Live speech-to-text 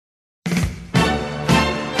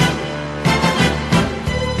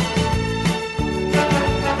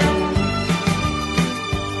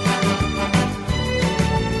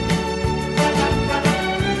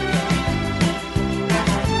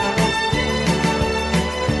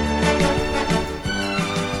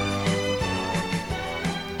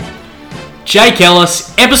Jake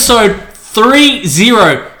Ellis, episode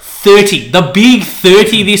 3030. The big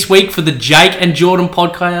 30 this week for the Jake and Jordan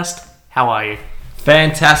podcast. How are you?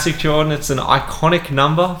 Fantastic, Jordan. It's an iconic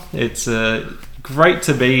number. It's great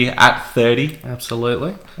to be at 30.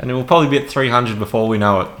 Absolutely. And it will probably be at 300 before we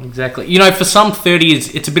know it. Exactly. You know, for some, 30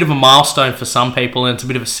 it's a bit of a milestone for some people, and it's a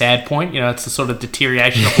bit of a sad point. You know, it's the sort of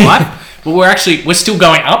deterioration of life. But we're still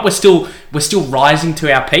going up. We're still rising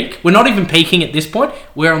to our peak. We're not even peaking at this point.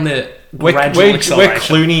 We're on the gradual acceleration. We're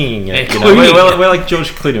Clooneying it. Yeah, we're like George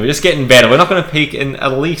Clooney. We're just getting better. We're not going to peak in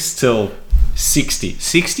at least till 60.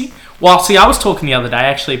 60? Well, see, I was talking the other day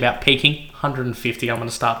actually about peaking. 150, I'm going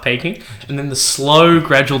to start peaking. And then the slow,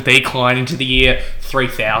 gradual decline into the year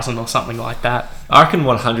 3000 or something like that. I reckon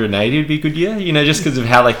 180 would be a good year. You know, just because of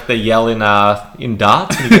how like they yell in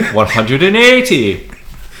darts. When you get 180.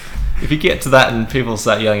 If you get to that and people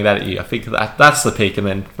start yelling that at you, I think that's the peak. And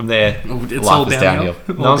then from there, it's life all is downhill.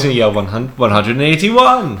 No one's going to yell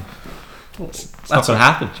 181. That's what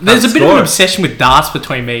happened. There's a bit of an obsession with darts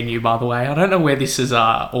between me and you, by the way. I don't know where this has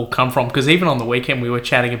all come from, because even on the weekend we were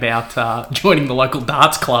chatting about joining the local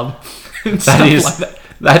darts club and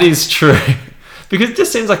that is true. Because it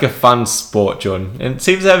just seems like a fun sport, Jordan. And it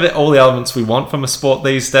seems to have all the elements we want from a sport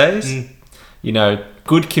these days. Mm. You know,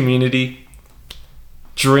 good community,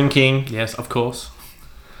 drinking. Yes, of course.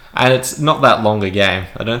 And it's not that long a game.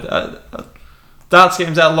 Darts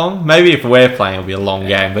game's that long? Maybe if we're playing, it'll be a long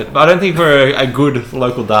game. But I don't think for a good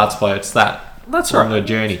local darts player, it's that's long a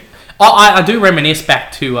journey. I do reminisce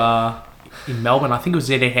back to in Melbourne. I think it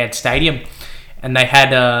was at Etihad Stadium, and they had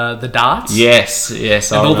the darts. Yes.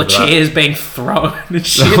 And all the chairs being thrown and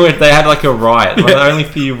shit. They had like a riot. One of the only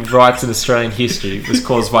few riots in Australian history was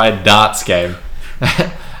caused by a darts game.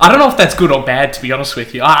 I don't know if that's good or bad, to be honest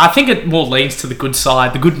with you. I think it more leans to the good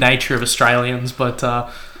side, the good nature of Australians, but...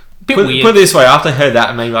 Put it this way, after I heard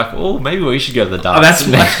that, maybe like, maybe we should go to the darts.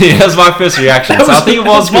 That was my first reaction. So I think it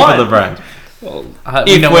was good for the brand. Well,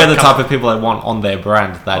 if we're the type of people they want on their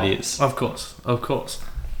brand, that is. Of course.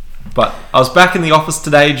 But I was back in the office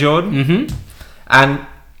today, Jordan, and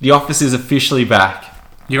the office is officially back.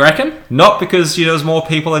 You reckon? Not because there's more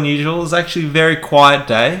people than usual. It was actually a very quiet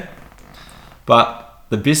day. But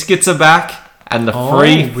the biscuits are back. And the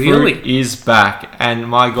free fruit is back. And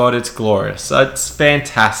my God, it's glorious. It's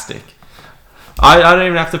fantastic. I don't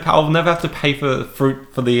even have to pay. I'll never have to pay for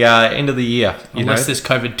fruit for the end of the year. Unless this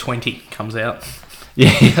COVID-20 comes out.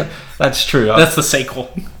 Yeah, that's true. That's the sequel.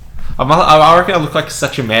 I reckon I look like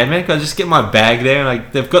such a madman. I just get my bag there. And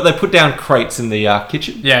they put down crates in the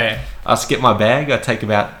kitchen. Yeah. I just get my bag. I take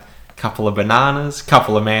about a couple of bananas, a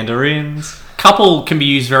couple of mandarins. Couple can be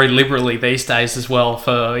used very liberally these days as well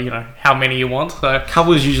for, how many you want. So.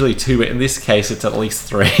 Couple is usually 2, but in this case it's at least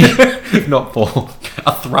 3, if not 4. A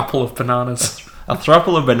thruple of bananas. A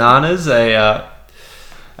thruple of bananas, a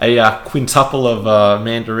quintuple of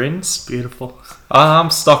mandarins. Beautiful.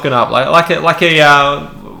 I'm stocking up like a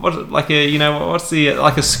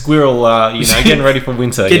squirrel, getting ready for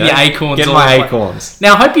winter. Getting your acorns. Getting my acorns.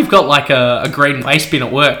 Now I hope you've got like a green waste bin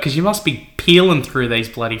at work, because you must be peeling through these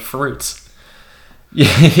bloody fruits.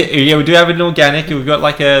 Yeah, we do have an organic. We've got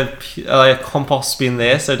like a compost bin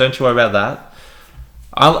there, so don't you worry about that.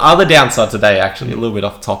 Other downside today, actually, a little bit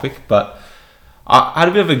off topic, but I had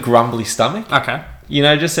a bit of a grumbly stomach. Okay.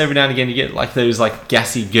 Just every now and again you get like those like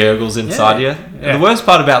gassy gurgles inside you. Yeah. And the worst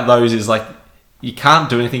part about those is like you can't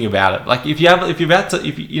do anything about it. Like if you're about to,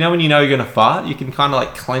 when you're going to fart, you can kind of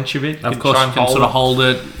like clench a bit. Of course, you can sort of hold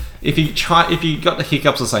it. If you got the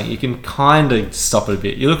hiccups or something, you can kind of stop it a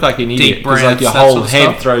bit. You look like an idiot because breaths, like your whole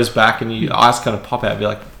head throws back and your eyes kind of pop out.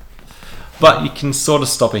 But you can sort of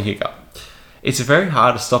stop a hiccup. It's very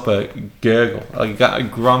hard to stop a gurgle, like a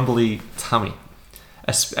grumbly tummy.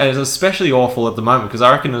 And it's especially awful at the moment because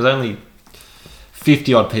I reckon there's only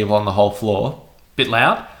 50 odd people on the whole floor. Bit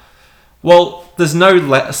loud? Well, there's no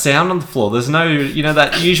sound on the floor. There's no,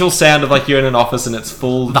 that usual sound of like you're in an office and it's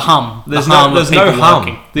full. The hum. There's no hum.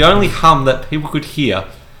 Working. The only hum that people could hear,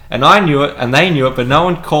 and I knew it, and they knew it, but no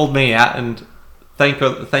one called me out, and thank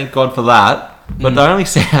God for that. But the only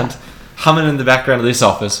sound humming in the background of this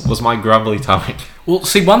office was my grumbly tummy. Well,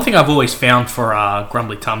 see, one thing I've always found for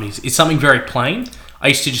grumbly tummies is something very plain. I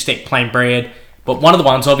used to just eat plain bread, but one of the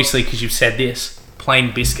ones, obviously, because you've said this,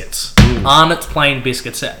 plain biscuits. Arnott's plain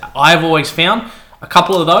biscuits. I've always found a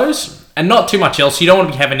couple of those, and not too much else. You don't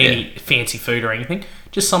want to be having any fancy food or anything.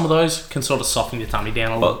 Just some of those can sort of soften your tummy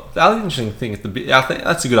down a little. Well, the other interesting thing is I think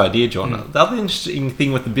that's a good idea, John. The other interesting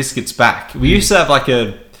thing with the biscuits we used to have like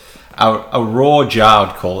a raw jar,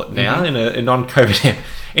 I'd call it now, in a non-COVID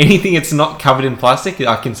anything that's not covered in plastic,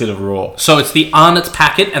 I consider raw. So it's the Arnott's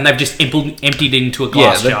packet, and they've just emptied it into a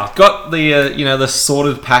glass jar. They've got the the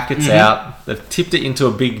sorted packets out. They've tipped it into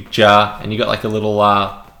a big jar, and you got like a little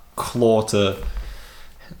claw to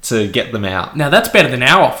get them out. Now that's better than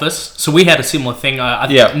our office. So we had a similar thing. I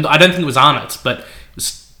don't think it was Arnott's, but it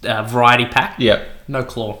was a variety pack. Yeah. No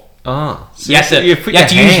claw. Oh, so you have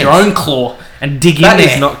to use your own claw and dig in there.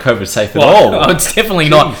 That is not COVID safe at all. No, it's definitely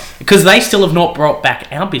not, because they still have not brought back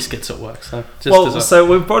our biscuits at work. So so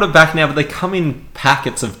we've brought it back now, but they come in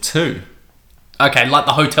packets of 2. Okay, like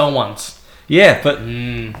the hotel ones. Yeah, but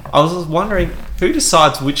I was wondering who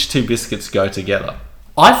decides which 2 biscuits go together.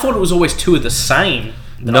 I thought it was always 2 of the same.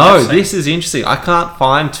 No, this is interesting. I can't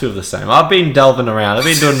find 2 of the same. I've been delving around. I've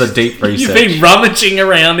been doing the deep research. You've been rummaging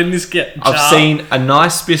around in this jar. I've seen a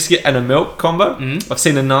nice biscuit and a milk combo. I've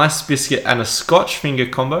seen a nice biscuit and a Scotch finger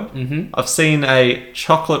combo. I've seen a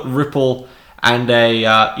chocolate ripple and a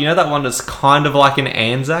that one that's kind of like an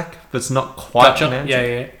Anzac, but it's not quite an Anzac.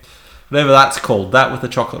 Yeah. Whatever that's called, that with the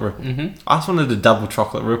chocolate ripple. I just wanted a double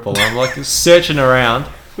chocolate ripple. I'm like searching around.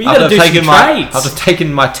 Well, you got to do some trades. After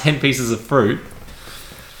taking my 10 pieces of fruit.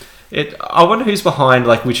 I wonder who's behind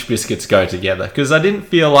like which biscuits go together, because I didn't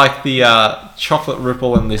feel like the chocolate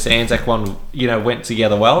ripple and this Anzac one went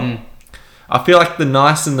together well. I feel like the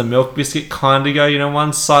nice and the milk biscuit kind of go,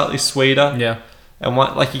 one's slightly sweeter, and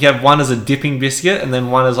one like you have one as a dipping biscuit and then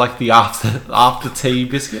one as like the after tea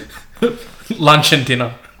biscuit. Lunch and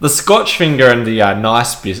dinner. The Scotch finger and the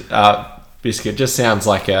nice biscuit just sounds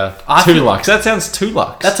like a 2 Lux. That sounds 2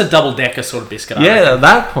 Lux. That's a double decker sort of biscuit. At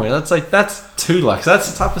that point, that's 2 Lux.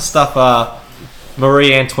 That's the type of stuff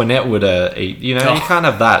Marie Antoinette would eat. You can't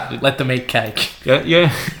have that. Let them eat cake.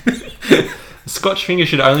 Yeah. The Scotch finger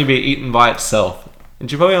should only be eaten by itself,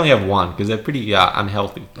 and you probably only have one because they're pretty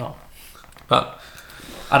unhealthy. Oh, but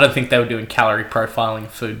I don't think they were doing calorie profiling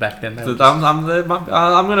of food back then. I'm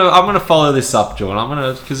gonna follow this up,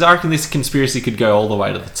 John. Because I reckon this conspiracy could go all the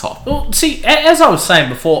way to the top. Well, see, as I was saying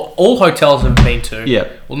before, all hotels I've been to. Yeah.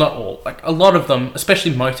 Well, not all. Like a lot of them,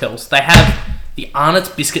 especially motels, they have the Arnott's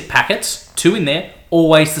biscuit packets, 2 in there,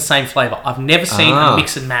 always the same flavour. I've never seen a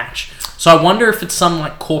mix and match. So I wonder if it's some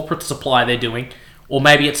like corporate supply they're doing. Or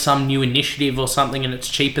maybe it's some new initiative or something and it's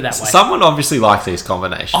cheaper that way. Someone obviously likes these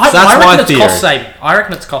combinations. I reckon it's cost saving. I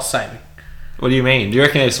reckon it's cost saving. What do you mean? Do you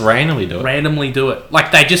reckon they just randomly do it? Randomly do it.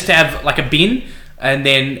 Like they just have like a bin, and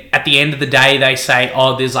then at the end of the day they say,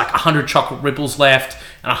 oh, there's like 100 chocolate ripples left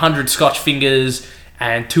and 100 Scotch fingers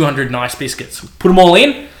and 200 nice biscuits. Put them all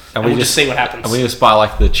in and we'll just see what happens. And we just buy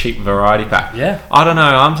like the cheap variety pack. Yeah. I don't know.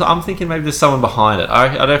 I'm thinking maybe there's someone behind it.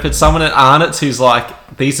 I don't know if it's someone at Arnott's who's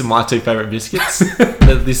like, these are my 2 favourite biscuits.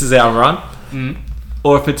 This is our run.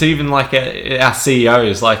 Or if it's even like our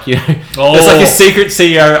CEOs, like, there's like a secret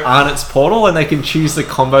CEO Arnott's portal and they can choose the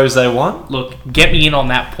combos they want. Look, get me in on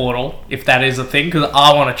that portal if that is a thing, because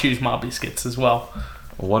I want to choose my biscuits as well.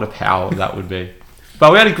 What a power that would be.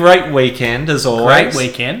 But we had a great weekend as always. Great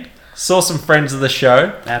weekend. Saw some friends of the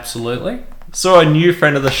show. Absolutely. Saw a new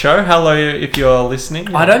friend of the show. Hello, if you're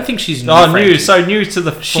listening. I don't think she's new. New. So new to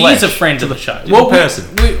the flesh. She's a friend of the show.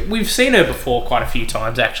 Person. We've seen her before quite a few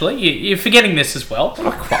times, actually. You're forgetting this as well.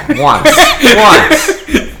 Once.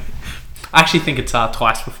 I actually think it's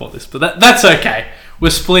twice before this, but that's okay. We're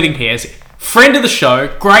splitting hairs. Friend of the show,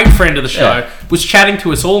 great friend of the show, was chatting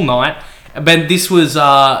to us all night. But this was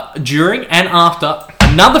during and after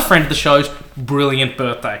another friend of the show's brilliant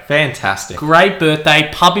birthday. Fantastic. Great birthday.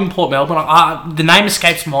 Pub in Port Melbourne. The name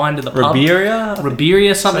escapes my mind of the pub.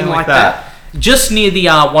 Riberia, something like that. Just near the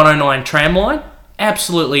 109 tram line.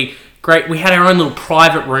 Absolutely great. We had our own little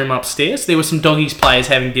private room upstairs. There were some doggies players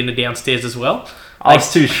having dinner downstairs as well. I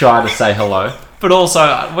was too shy to say hello. But also,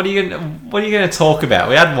 what are you going to talk about?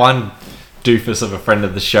 We had one doofus of a friend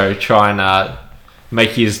of the show try and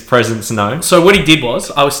make his presence known. So what he did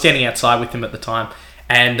was, I was standing outside with him at the time,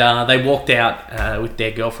 and they walked out with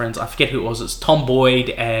their girlfriends. I forget who it was. It's Tom Boyd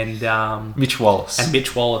and Mitch Wallace.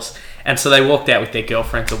 And so they walked out with their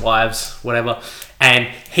girlfriends or wives, whatever. And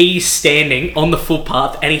he's standing on the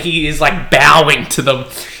footpath, and he is like bowing to them,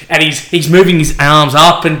 and he's moving his arms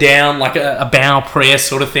up and down like a bow prayer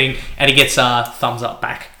sort of thing, and he gets a thumbs up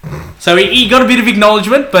back. So he got a bit of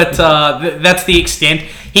acknowledgement, but that's the extent.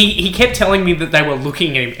 He kept telling me that they were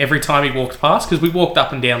looking at him every time he walked past, because we walked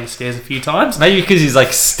up and down the stairs a few times. Maybe because he's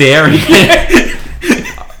like staring.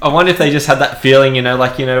 I wonder if they just had that feeling,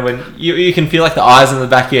 when you can feel like the eyes in the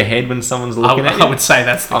back of your head when someone's looking at you. I would say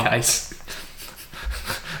that's the case.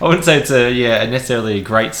 I wouldn't say it's necessarily a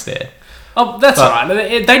great stare. Oh, that's all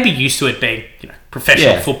right. They'd be used to it being,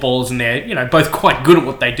 professional Yeah. footballers, and they're, you know, both quite good at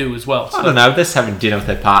what they do as well. I So don't know. They're just having dinner with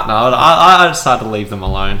their partner. I decided to leave them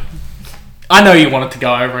alone. I know you wanted to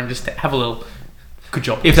go over and just have a little good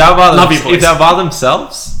job. If they were by, Love you, boys. if they were by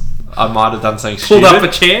themselves, I might have done something Pulled stupid. up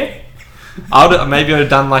a chair. Maybe I would have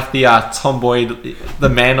done like the tomboy, the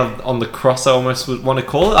man on the cross, I almost would want to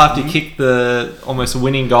call it, after he kicked the almost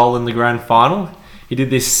winning goal in the grand final. He did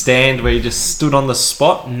this stand where he just stood on the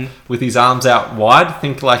spot with his arms out wide,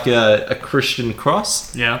 think like a Christian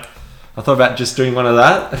cross. Yeah. I thought about just doing one of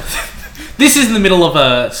that. This is in the middle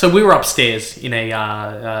of so we were upstairs in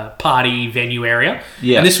a party venue area.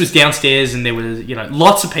 Yeah. And this was downstairs, and there was, you know,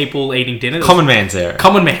 lots of people eating dinner. Common man's area.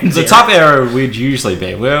 Common man's The area. type of area we'd usually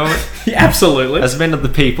be. Well, Yeah, absolutely. as men of the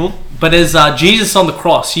people. But as Jesus on the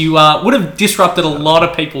cross, you would have disrupted a lot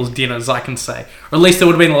of people's dinners, I can say. Or at least there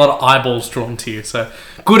would have been a lot of eyeballs drawn to you. So,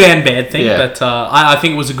 good and bad thing. Yeah. But I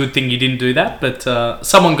think it was a good thing you didn't do that. But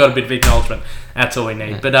someone got a bit of acknowledgement. That's all we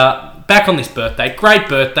need. But back on this birthday. Great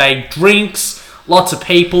birthday. Drinks. Lots of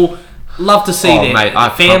people. Love to see their mate, I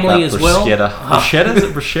family as well. Bruschetta? Is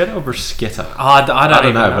it bruschetta or bruschetta? I don't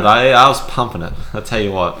even know, but I was pumping it. I'll tell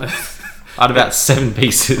you what. I had about 7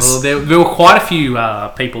 pieces. Well, there were quite a few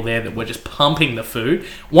people there that were just pumping the food.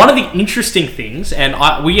 One of the interesting things, and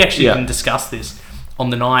we actually didn't discuss this on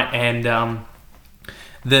the night, and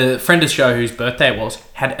the friend of the show whose birthday it was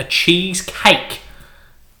had a cheesecake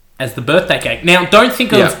as the birthday cake. Now, don't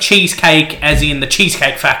think of cheesecake as in the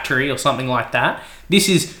Cheesecake Factory or something like that. This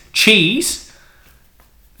is cheese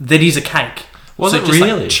that is a cake. Was it just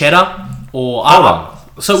really? Like cheddar or... Hold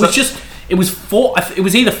on. So it was just... It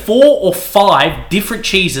was either 4 or 5 different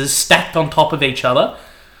cheeses stacked on top of each other,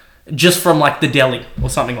 just from like the deli or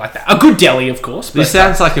something like that. A good deli, of course. But This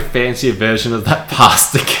sounds like a fancier version of that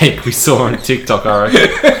pasta cake we saw on TikTok, I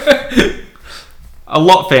reckon. A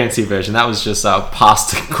lot fancier version. That was just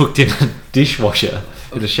pasta cooked in a dishwasher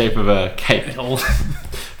in the shape of a cake.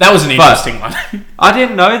 That was an interesting one. I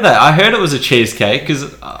didn't know that. I heard it was a cheesecake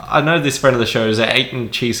because I know this friend of the show has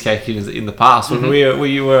eaten cheesecake in the past when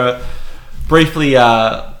we were briefly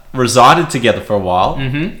resided together for a while.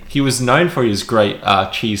 He was known for his great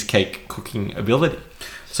cheesecake cooking ability.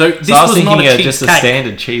 So this I was was thinking not a cheesecake. just a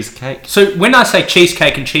standard cheesecake. So when I say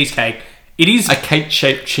cheesecake and cheesecake, it is A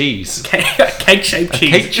cake-shaped cheese. a cake-shaped cheese.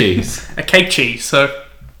 Cake cheese. A cake cheese. So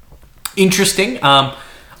interesting.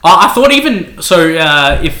 I thought even so.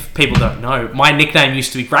 If people don't know, my nickname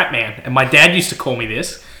used to be Ratman, and my dad used to call me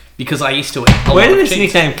this because I used to eat a lot Where of did this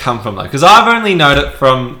cheese. nickname come from, though? Because I've only known it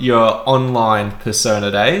from your online persona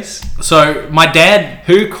days. So my dad,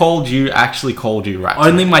 Who actually called you Rat?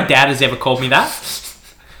 only my dad has ever called me that,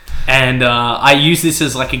 and I use this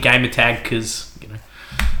as like a gamer tag because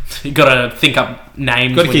you got to think up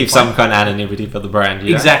names. Got to when you keep play. some kind of anonymity for the brand.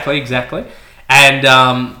 You know? Exactly.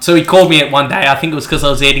 And so he called me it one day. I think it was because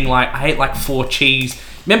I ate like 4 cheese.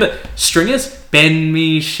 Remember Stringers? Bend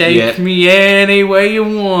me, shake me any way you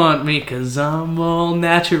want me, cause I'm all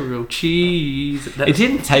natural cheese. It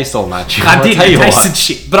didn't taste all natural. I I'll did. tell It you tasted what.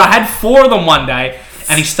 shit. But I had 4 of them one day,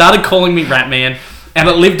 and he started calling me Ratman, and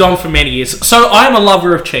it lived on for many years. So I am a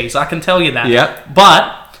lover of cheese. I can tell you that. Yeah.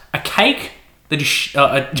 But a cake that is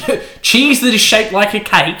cheese that is shaped like a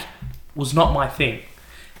cake was not my thing.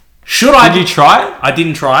 Did you try it? I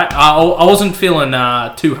didn't try it. I wasn't feeling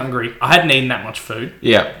too hungry. I hadn't eaten that much food.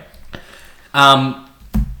 Yeah.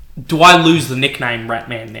 Do I lose the nickname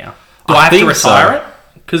Ratman now? Do I have to think retire so. it?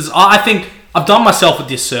 Because I think I've done myself a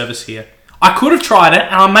disservice here. I could have tried it,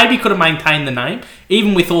 and I maybe could have maintained the name,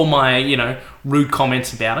 even with all my, rude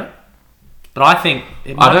comments about it. But I think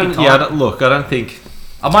it might be time. I don't think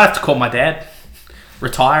I might have to call my dad.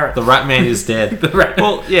 Retire it. the Rat Man is dead.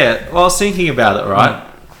 Well, I was thinking about it, right?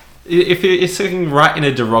 If you're thinking right in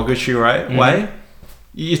a derogatory way,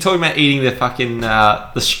 you're talking about eating the fucking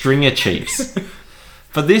the stringer cheese.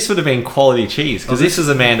 But this would have been quality cheese because this is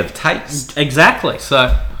a man of taste. Exactly.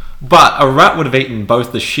 So, But a rat would have eaten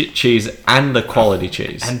both the shit cheese and the quality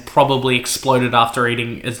cheese. and probably exploded after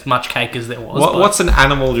eating as much cake as there was. What's an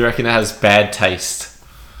animal do you reckon that has bad taste?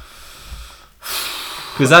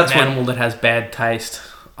 Because that's an what animal that has bad taste?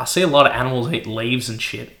 I see a lot of animals eat leaves and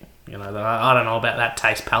shit. I don't know about that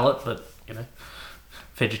taste palette, but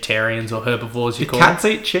vegetarians or herbivores, you do call cats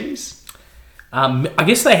eat cheese? I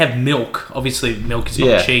guess they have milk. Obviously, milk is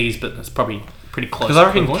not cheese, but it's probably pretty close. Because I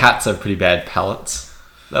reckon equivalent. cats have pretty bad palates.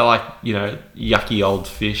 They're like, yucky old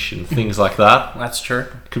fish and things like that. That's true.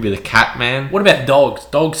 Could be the cat man. What about dogs?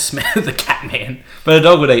 Dogs smell the cat man. But a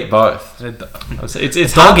dog would eat both.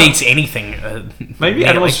 It's Dog hard. eats anything. Maybe nearly.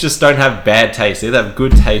 animals just don't have bad taste. They either have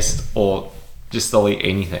good taste or just they'll eat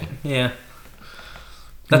anything. Yeah.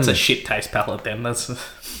 That's a shit taste palette then. That's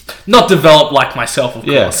Not developed like myself, of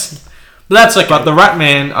course. Yes. But that's okay. But the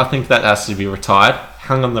Ratman, I think that has to be retired.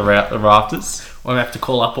 Hung on the rafters. I'm going to have to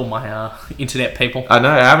call up all my internet people. I know.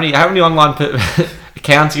 How many online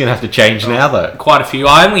accounts are you going to have to change now, though? Quite a few.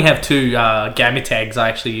 I only have 2 gamer tags I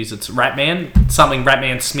actually use. It's Ratman, something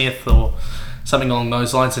Ratman Smith or something along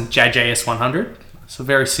those lines, and JJS100. So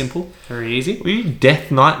very simple, very easy. Were you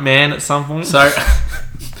Death Knight Man at some point? So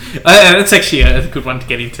that's actually a good one to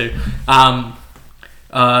get into.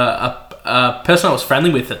 A person I was friendly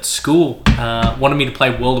with at school wanted me to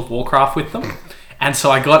play World of Warcraft with them, and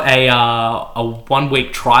so I got a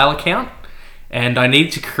 1-week trial account, and I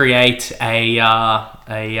needed to create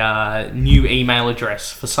a new email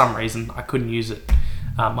address. For some reason, I couldn't use it.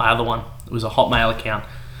 My other one, it was a Hotmail account,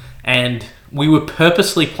 and we were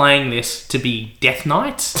purposely playing this to be Death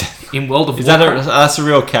Knights in World of Warcraft. That's a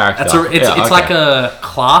real character? It's like a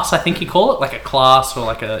class, I think you call it, like a class or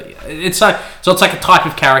like a. It's like a type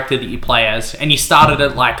of character that you play as, and you started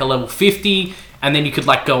at like a level 50, and then you could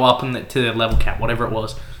like go up to the level cap, whatever it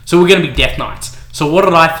was. So we're going to be Death Knights. So what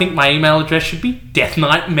did I think my email address should be?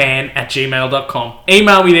 deathnightman@gmail.com.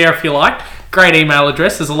 Email me there if you like. Great email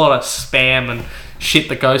address. There's a lot of spam and shit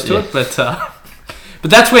that goes to it, but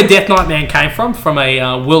that's where Death Knight Man came from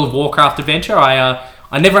a World of Warcraft adventure. I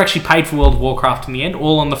never actually paid for World of Warcraft in the end,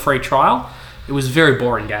 all on the free trial. It was a very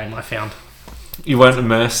boring game, I found. You weren't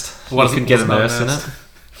immersed? You couldn't get immersed in it?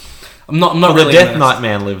 I'm not really the Death immersed. Knight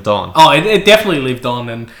Man lived on. Oh, it definitely lived on,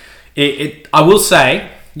 and I will say,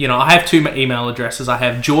 I have 2 email addresses. I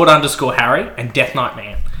have Jord_Harry and Death Knight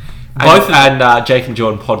Man. Both and Jake and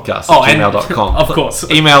Jordan podcast at gmail.com. Of course.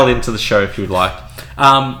 Email into the show if you'd like.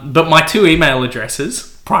 But my 2 email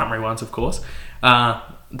addresses, primary ones, of course,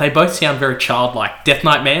 they both sound very childlike. Death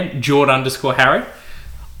Knight Man, Jord_Harry.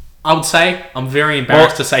 I would say I'm very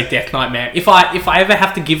embarrassed to say Death Knight Man. If I ever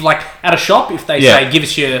have to give, like, at a shop, if they say, give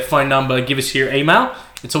us your phone number, give us your email,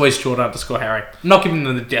 it's always Jord_Harry. I'm not giving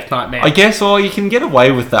them the Death Knight Man. I guess, you can get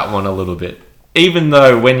away with that one a little bit. Even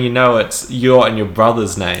though when you know it's your and your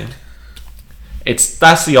brother's name,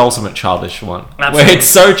 that's the ultimate childish one. Absolutely. Where it's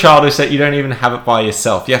so childish that you don't even have it by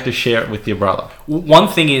yourself. You have to share it with your brother. One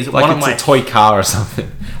thing is... Like it's a toy car or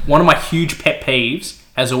something. One of my huge pet peeves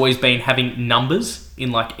has always been having numbers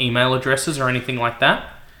in like email addresses or anything like that.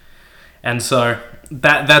 And so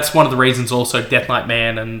that's one of the reasons also Death Knight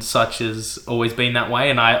Man and such has always been that way.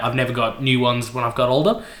 And I've never got new ones when I've got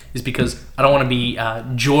older, is because I don't want to be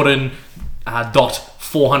Jordan dot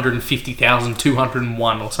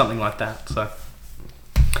 450,201 or something like that. So...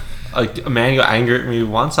 A man got angry at me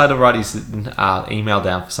once. I had to write his email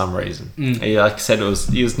down for some reason. He said it was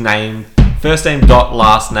his name, first name dot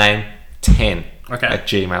last name 10 at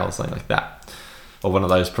Gmail or something like that, or one of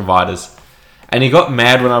those providers. And he got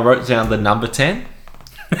mad when I wrote down the number 10.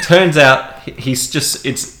 Turns out it's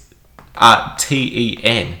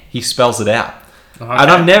TEN. He spells it out, and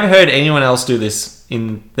I've never heard anyone else do this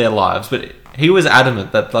in their lives. But he was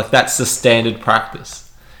adamant that that's the standard practice.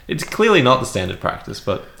 It's clearly not the standard practice,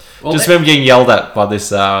 but. Well, just remember getting yelled at by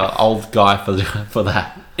this old guy for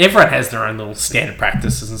that. Everyone has their own little standard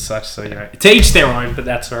practices and such, so to each their own, but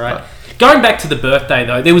that's all right. Going back to the birthday,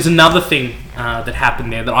 though, there was another thing that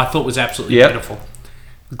happened there that I thought was absolutely beautiful.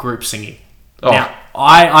 Group singing. Oh. Now,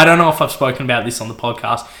 I don't know if I've spoken about this on the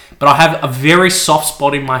podcast, but I have a very soft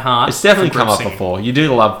spot in my heart. It's definitely come up before. You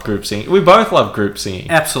do love group singing. We both love group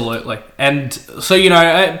singing. Absolutely. And so,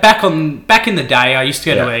 back in the day, I used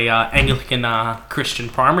to go to a Anglican Christian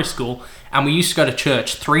primary school, and we used to go to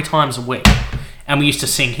church 3 times a week. And we used to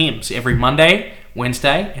sing hymns every Monday,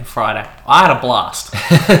 Wednesday, and Friday. I had a blast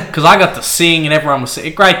because I got to sing, and everyone was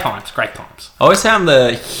singing. Great times. I always found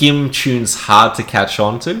the hymn tunes hard to catch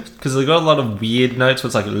on to because they got a lot of weird notes where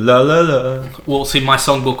it's like la la la. Well, see, my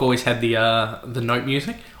songbook always had the note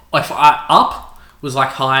music. If up was like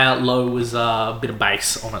higher, low was a bit of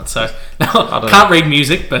bass on it. So I can't read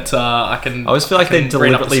music, but I can. I always feel like they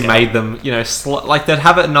deliberately made them, like they'd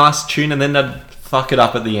have a nice tune and then they'd fuck it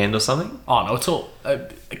up at the end or something. Oh no, it's all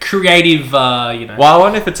creative. Well, I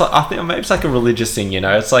wonder if it's like, I think maybe it's like a religious thing.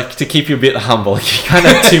 It's like to keep you a bit humble. You can't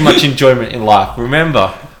have too much enjoyment in life.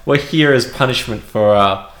 Remember, we're here as punishment for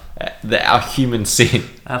our human sin.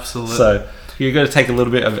 Absolutely. So you've got to take a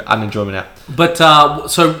little bit of unenjoyment out. But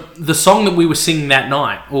so the song that we were singing that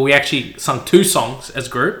night, well, we actually sung 2 songs as a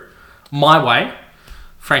group. My Way,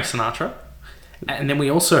 Frank Sinatra, and then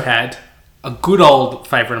we also had a good old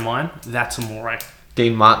favourite of mine, That's Amore.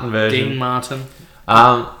 Dean Martin version. Dean Martin.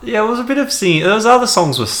 It was a bit of singing. Those other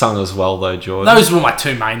songs were sung as well, though, Jordan. Those were my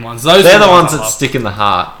 2 main ones. They're the ones that stick in the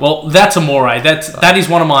heart. Well, That's Amore. That is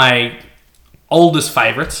one of my oldest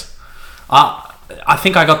favourites. I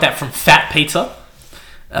think I got that from Fat Pizza.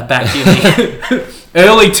 back in the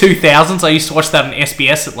early 2000s. I used to watch that on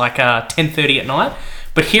SBS at like 10:30 at night.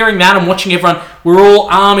 But hearing that and watching everyone, we were all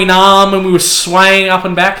arm in arm and we were swaying up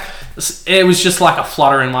and back. It was just like a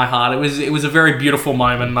flutter in my heart. It was a very beautiful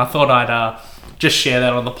moment, and I thought I'd just share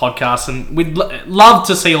that on the podcast. And we'd love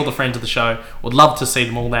to see all the friends of the show. Would love to see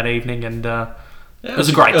them all that evening, and it was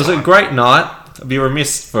a great. It was a great night. I'd be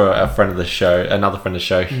remiss for a friend of the show, another friend of the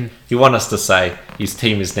show. He wanted us to say his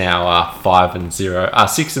team is now 5-0,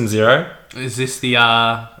 6-0. Is this the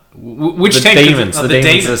which the team? Demons. The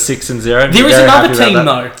Demons are 6-0. There is another team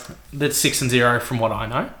though that's 6-0 from what I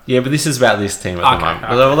know. Yeah, but this is about this team at the moment.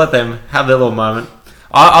 Okay. We'll let them have their little moment.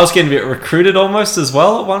 I was getting a bit recruited almost as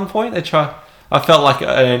well at one point. I felt like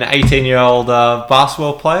an 18-year-old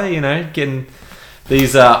basketball player, you know, getting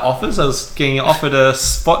these offers. I was getting offered a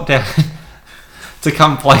spot down to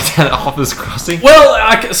come play down at Hoppers Crossing.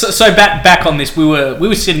 Well, so back on this, we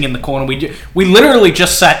were sitting in the corner. We literally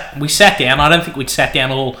just sat down. I don't think we'd sat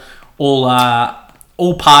down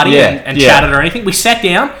all party and chatted or anything. We sat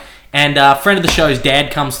down, and a friend of the show's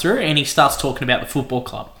dad comes through, and he starts talking about the football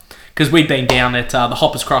club. Because we'd been down at the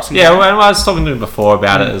Hoppers Crossing. Yeah, well, I was talking to him before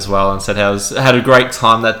about it as well, and said how I had a great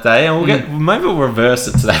time that day. And maybe we'll reverse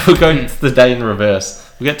it today. We'll go to the day in reverse.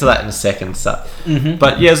 We'll get to that in a second. So,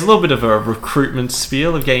 but yeah, there's a little bit of a recruitment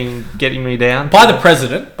spiel of getting me down by the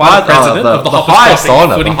president, of the Hoppers highest Crossing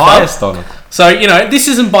honour, footing the highest honour. So, you know, this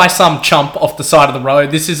isn't by some chump off the side of the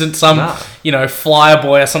road. This isn't some flyer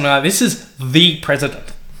boy or something like that. This is the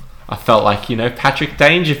president. I felt like Patrick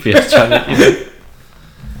Dangerfield trying to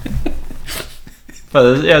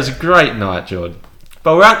But yeah, it was a great night, Jordan.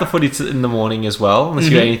 But we're at the footy in the morning as well. Unless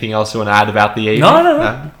you got anything else you want to add about the evening.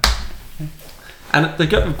 No. And they've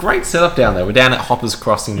got a great setup down there. We're down at Hoppers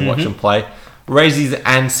Crossing to watch them play. Raisies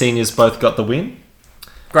and seniors both got the win.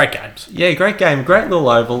 Great games. Yeah, great game. Great little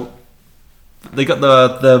oval. They got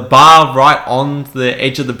the bar right on the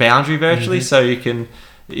edge of the boundary virtually, so you can,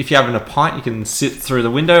 if you're having a pint, you can sit through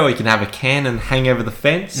the window, or you can have a can and hang over the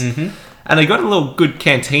fence. And they got a little good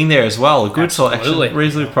canteen there as well. A good selection,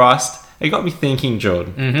 reasonably priced. It got me thinking,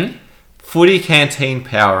 Jordan. Footy canteen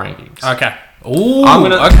power rankings. Okay. Ooh,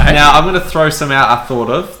 Now, I'm going to throw some out I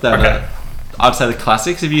thought of that I'd say the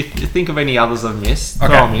classics. If you think of any others I've missed, throw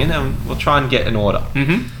them in and we'll try and get an order.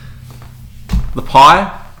 The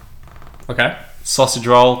pie. Okay. Sausage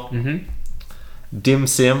roll. Dim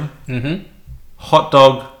sim. Hot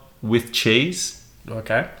dog with cheese.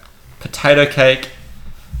 Okay. Potato cake.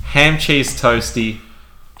 Ham cheese toasty.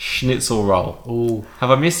 Schnitzel roll. Ooh.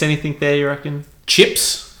 Have I missed anything there, you reckon?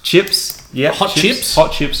 Chips. Yeah. Hot chips.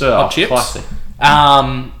 Hot chips are classic.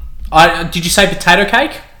 Did you say potato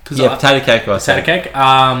cake? Yeah, potato cake. Potato cake.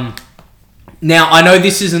 Now, I know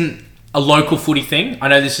this isn't a local footy thing. I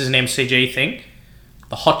know this is an MCG thing.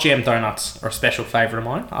 The hot jam donuts are a special favourite of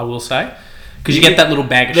mine, I will say. Because you get that little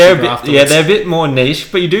bag of sugar afterwards. Yeah, they're a bit more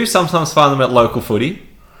niche, but you do sometimes find them at local footy.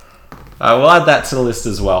 We'll add that to the list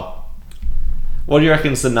as well. What do you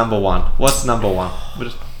reckon is the number one? What's number one?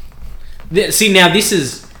 See, now this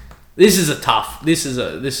is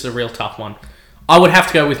a real tough one. I would have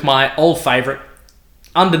to go with my old favourite,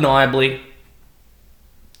 undeniably,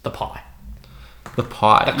 the pie. The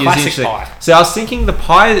pie. The classic pie. So I was thinking the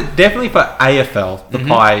pie, definitely for AFL, the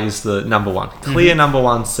pie is the number one. Clear number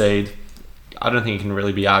one seed. I don't think it can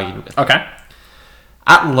really be argued with. Okay.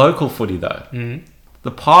 At local footy, though,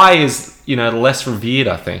 the pie is, less revered,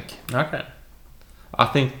 I think. Okay. I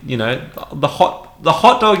think, the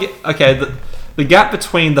hot dog, okay, the gap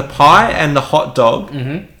between the pie and the hot dog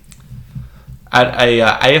at a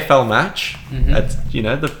AFL match, at,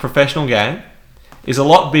 the professional game, is a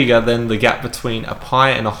lot bigger than the gap between a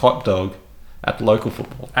pie and a hot dog at local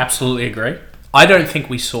football. Absolutely agree. I don't think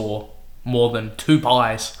we saw more than 2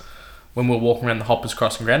 pies when we were walking around the Hoppers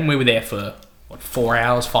Crossing ground. We were there for 4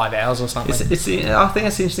 hours, 5 hours or something. I think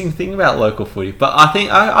that's the interesting thing about local footy. But I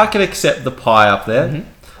think I can accept the pie up there.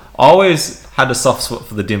 I always had a soft spot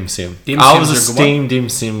for the dim sim. I was a steamed dim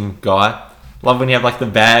sim guy. Love when you have like the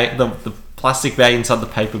bag, the plastic bag inside the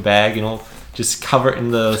paper bag, just cover it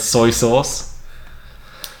in the soy sauce.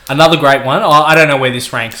 Another great one. I don't know where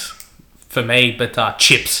this ranks for me, but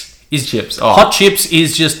chips. Hot chips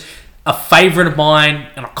is just a favourite of mine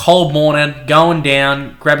on a cold morning, going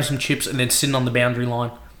down, grabbing some chips, and then sitting on the boundary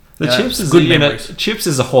line. Chips is good memories. Chips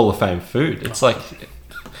is a Hall of Fame food. It's like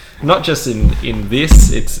not just in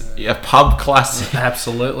this; it's a pub classic.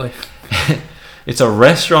 Absolutely, it's a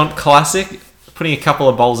restaurant classic. Putting a couple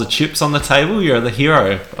of bowls of chips on the table, you're the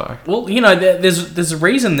hero. Well, there's a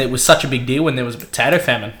reason that it was such a big deal when there was a potato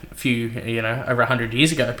famine a few, over 100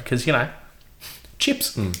 years ago, because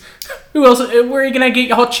chips. Who else? Where are you going to get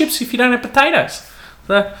your hot chips if you don't have potatoes?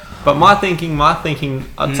 So, But my thinking,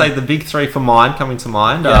 I'd say the big three for mine coming to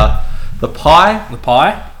mind Yeah. are the pie, the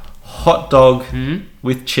pie. hot dog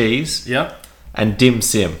with cheese, Yep. and dim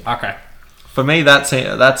sim. Okay. For me, that's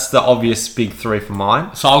the obvious big three for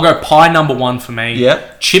mine. So I'll go pie number 1 for me.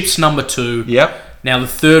 Yep. Chips number 2. Yep. Now the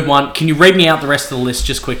third one. Can you read me out the rest of the list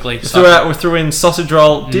just quickly? We threw in sausage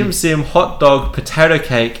roll, dim sim, hot dog, potato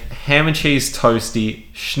cake, ham and cheese toasty,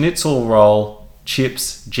 schnitzel roll,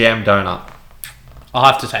 chips, jam donut. I'll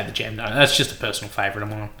have to take the jam donut. That's just a personal favourite of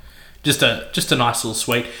mine. Just a nice little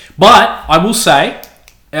sweet. But I will say,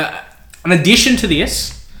 in addition to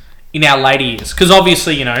this, in our later years, because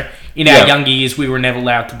obviously, in our younger years, we were never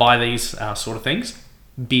allowed to buy these sort of things.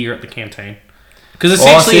 Beer at the canteen. Because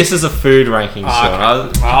essentially... this is a food ranking, Sean.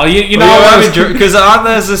 Okay. Well, you know... Because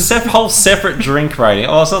there's a whole separate drink rating.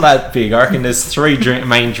 Oh, it's not that big. I reckon there's 3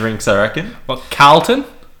 main drinks, I reckon. What, Carlton?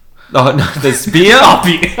 Oh, no, there's beer. Oh,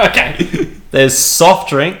 beer. Okay. There's soft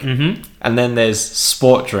drink. And then there's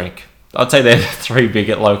sport drink. I'd say they're the 3 big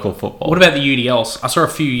at local football. What about the UDLs? I saw a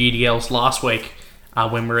few UDLs last week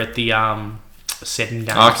when we were at the setting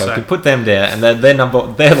down. Okay, we can put them there, and they're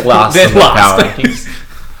last They're in the last. power rankings.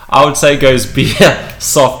 I would say it goes beer,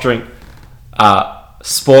 soft drink,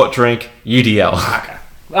 sport drink, UDL. Okay.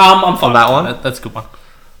 I'm fine on that with one. That's a good one.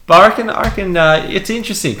 But I reckon it's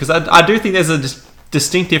interesting because I do think there's a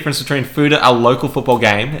distinct difference between food at a local football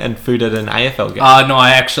game and food at an AFL game. No,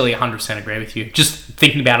 I actually 100% agree with you. Just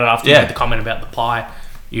thinking about it after you made the comment about the pie,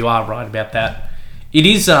 you are right about that. It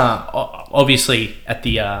is obviously at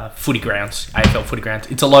the footy grounds, AFL footy grounds,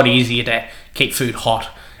 it's a lot easier to keep food hot,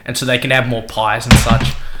 and so they can have more pies and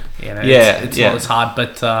such. It's not as hard,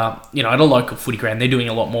 but at a local footy ground, they're doing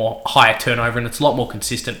a lot more higher turnover, and it's a lot more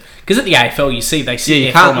consistent. Because at the AFL, you see they sit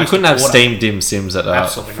you couldn't have steamed dim sims at a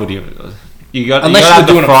footy. You got to have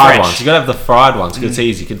the fried ones. You got to have the fried ones because it's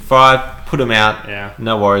easy. You can fry, put them out,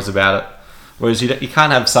 no worries about it. Whereas you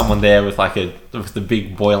can't have someone there with with the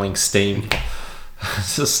big boiling steam,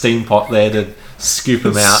 steam pot there to scoop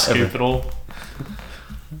them out. Scoop it all.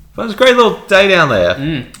 But it was a great little day down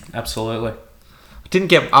there. Absolutely. Didn't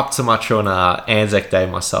get up to much on Anzac Day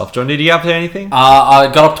myself. John, did you up to anything? I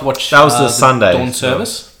got up to watch that was the Sunday dawn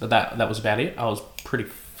service, but that was about it. I was pretty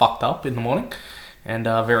fucked up in the morning and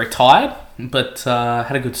very tired, but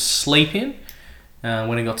had a good sleep in.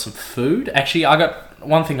 Went and got some food. Actually, I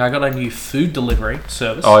got a new food delivery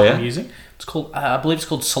service. Oh yeah, I'm using. It's called I believe it's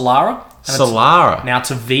called Solara. Solara. Now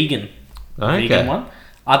it's a vegan Okay. one.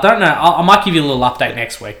 I don't know. I might give you a little update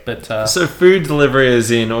next week, but so food delivery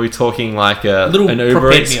is in. Are we talking like an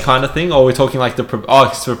Uber Eats kind of thing, or are we talking like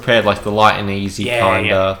it's prepared like the light and easy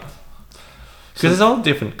kind of? Because there's all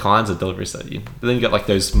different kinds of deliveries that then you got like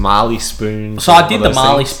those Marley spoons. So I did the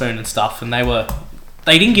Marley spoon and stuff, and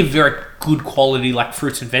they didn't give very good quality like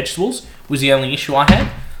fruits and vegetables. Was the only issue I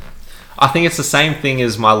had. I think it's the same thing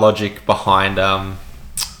as my logic behind that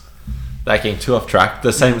getting too off track.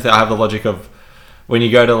 The same thing. I have the logic of when you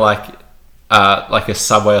go to like a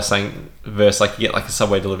Subway or something, versus like you get like a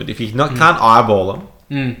Subway delivered. If you can't eyeball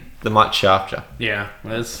them, they might shaft you. Yeah,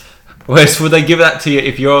 Whereas would they give that to you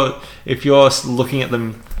if you're looking at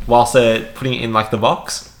them whilst they're putting it in like the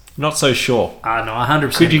box? Not so sure. No,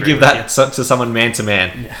 100%. Could you give that to someone man to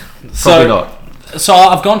man? Yeah. Probably not. So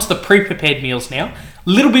I've gone to the pre-prepared meals now. A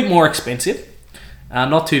little bit more expensive.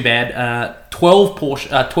 Not too bad. 12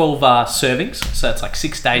 servings. So it's like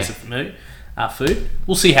 6 days of food.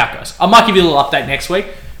 We'll see how it goes. I might give you a little update next week.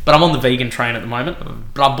 But I'm on the vegan train at the moment.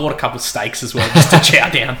 But I bought a couple of steaks as well just to chow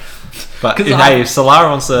down. But hey, if Solara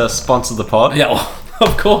wants to sponsor the pod. Yeah, well,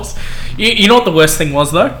 of course. You know what the worst thing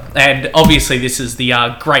was though? And obviously this is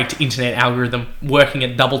the great internet algorithm working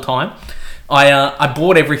at double time. I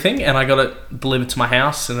bought everything and I got it delivered to my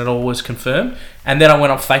house and it all was confirmed. And then I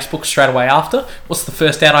went on Facebook straight away after. What's the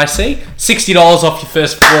first ad I see? $60 off your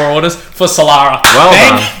first 4 orders for Solara.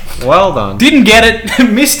 Well done. Didn't get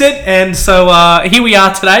it, missed it, and so here we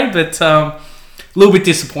are today. But a little bit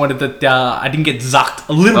disappointed that I didn't get zucked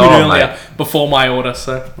a little bit earlier before my order.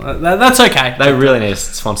 So that's okay. They really need to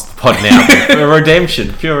sponsor the pod now.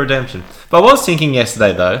 Pure redemption. But I was thinking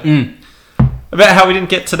yesterday though about how we didn't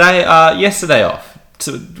get yesterday off.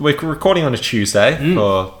 So we're recording on a Tuesday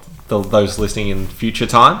for those listening in future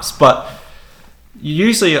times, but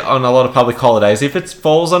usually on a lot of public holidays, if it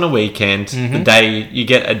falls on a weekend, the day you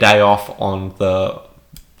get a day off on the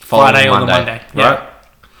following Friday Monday, or the Monday, right?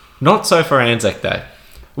 Not so for Anzac Day,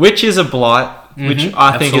 which is a blight, which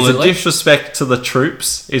I think is a disrespect to the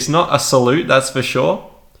troops. It's not a salute, that's for sure.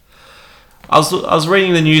 I was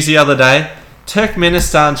reading the news the other day.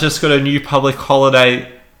 Turkmenistan just got a new public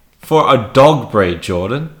holiday for a dog breed,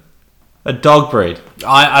 Jordan. A dog breed.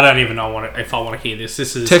 I don't even know if I want to hear this.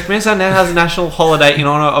 This is Turkmenistan now has a national holiday in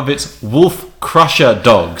honor of its wolf crusher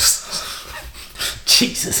dogs.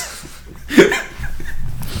 Jesus.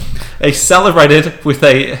 They celebrated with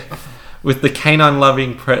the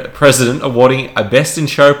canine-loving president awarding a Best in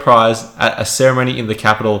Show prize at a ceremony in the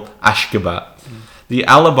capital, Ashgabat. The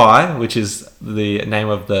Alibi, which is the name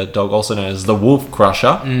of the dog, also known as the Wolf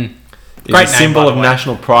Crusher, is Great a name, symbol by the of way.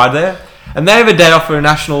 national pride there. And they have a day off for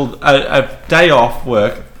a day off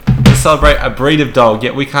work to celebrate a breed of dog.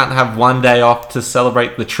 Yet we can't have one day off to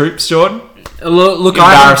celebrate the troops, Jordan. Look,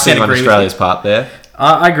 Embarrassing I on Australia's part there.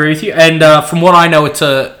 I agree with you, and from what I know, it's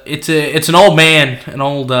an old man, it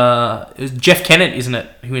was Jeff Kennett, isn't it,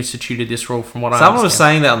 who instituted this rule? From what I Someone was understand.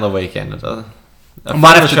 saying that on the weekend. I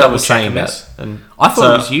might have to double check on this. And I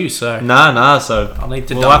thought it was you, so No. So I'll need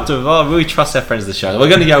to we'll have to. Well, we trust our friends of the show. We're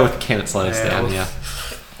going to go with Kennett's let us down here.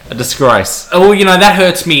 A disgrace. Oh, that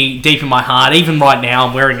hurts me deep in my heart. Even right now,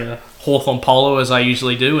 I'm wearing a Hawthorn polo as I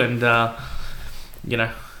usually do, and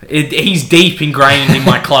he's deep ingrained in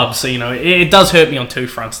my club. So it does hurt me on two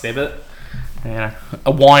fronts there, but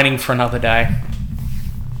a whining for another day.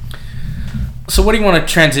 So, what do you want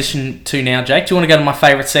to transition to now, Jake? Do you want to go to my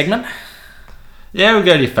favourite segment? Yeah, we'll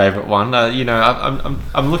go to your favourite one.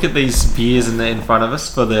 I'm looking at these beers in front of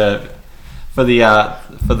us for the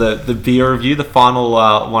beer review, the final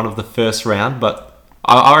one of the first round. But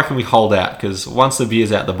I reckon we hold out because once the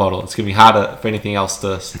beer's out the bottle, it's gonna be harder for anything else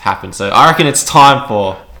to happen. So I reckon it's time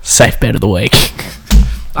for Safe Bet of the Week.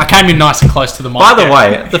 I came in nice and close to the mic. By the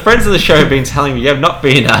way, the friends of the show have been telling me you have not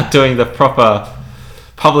been doing the proper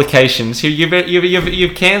publications.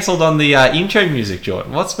 You've cancelled on the intro music,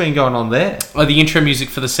 Jordan. What's been going on there? Oh, the intro music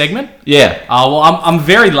for the segment? Yeah. Oh, well, I'm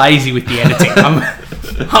very lazy with the editing.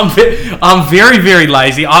 I'm very, very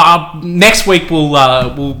lazy. Next week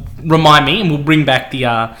we'll remind me and we'll bring back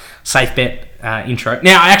the Safe Bet intro.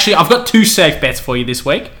 Now, actually, I've got two safe bets for you this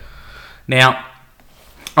week. Now,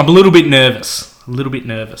 I'm a little bit nervous.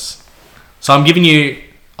 So I'm giving you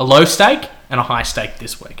a low stake and a high stake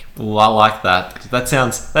this week. Well, I like that. That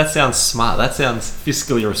sounds smart. That sounds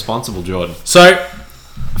fiscally responsible, Jordan. So,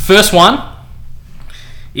 first one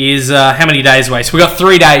is how many days away? So we've got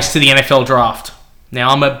 3 days to the NFL draft. Now,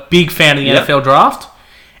 I'm a big fan of the NFL draft,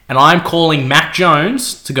 and I'm calling Mac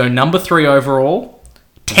Jones to go number 3 overall,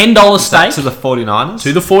 $10 stake To the 49ers?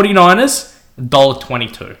 to the 49ers,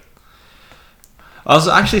 $1.22. I was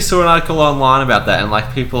actually saw an article online about that, and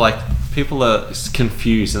people are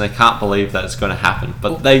confused and they can't believe that it's going to happen,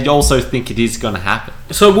 but they also think it is going to happen.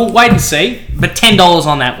 So we'll wait and see, but $10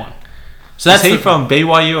 on that one. So Is he from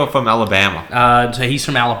BYU or from Alabama? So he's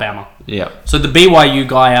from Alabama. Yeah. So the BYU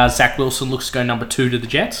guy, Zach Wilson, looks to go number 2 to the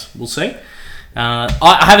Jets. We'll see.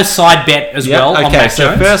 I have a side bet as well on Mac so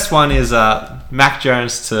Jones. first one is Mac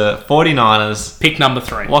Jones to 49ers. Pick number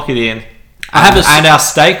 3. Lock it in. I have and our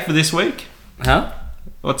stake for this week? Huh?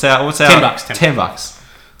 What's our $10. $10.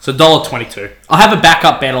 So $1.22. I have a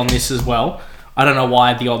backup bet on this as well. I don't know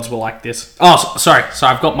why the odds were like this. Oh, sorry. So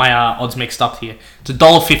I've got my odds mixed up here. It's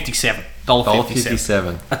 $1.57.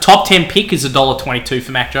 $1.57. A top 10 pick is $1.22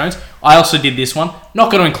 for Mac Jones. I also did this one.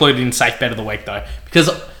 Not going to include it in Safe Bet of the Week though, because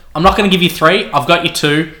I'm not going to give you 3. I've got you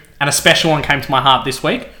 2, and a special one came to my heart this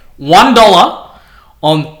week. $1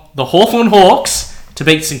 on the Hawthorn Hawks to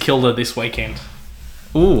beat St Kilda this weekend.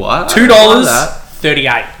 Ooh,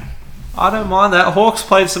 $2.38. I don't mind that. Hawks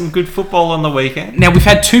played some good football on the weekend. Now, we've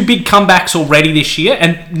had 2 big comebacks already this year,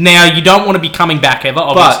 and now you don't want to be coming back ever,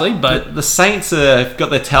 obviously, but the Saints have got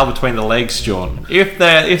their tail between the legs, John. If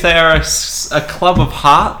they are a club of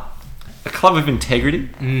heart, a club of integrity,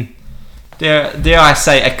 dare I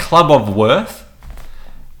say, a club of worth,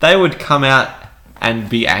 they would come out and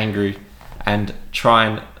be angry and try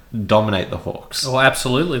and dominate the Hawks. Well,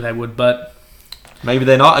 absolutely they would, but Maybe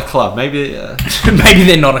they're not a club. Maybe maybe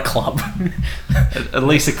they're not a club. at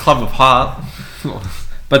least a club of heart.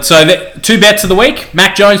 But so, 2 bets of the week.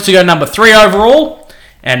 Mac Jones to go number 3 overall,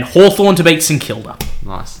 and Hawthorn to beat St Kilda.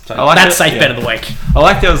 Nice. So that's safe bet of the week. I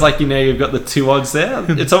like that it was like, you've got the 2 odds there.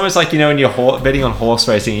 It's almost like, when you're betting on horse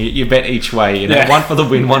racing, you bet each way. One for the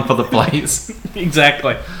win, one for the plays.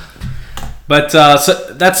 Exactly. But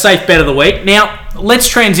so that's safe bet of the week. Now, let's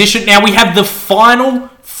transition. Now, we have the final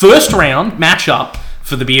first round matchup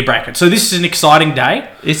for the beer bracket. So this is an exciting day.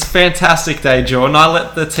 It's a fantastic day, Jordan. I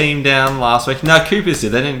let the team down last week. No, Coopers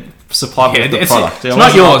did. They didn't supply me with the product. It's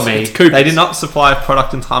not yours. Me. It's Coopers. They did not supply a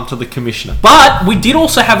product in time to the commissioner. But we did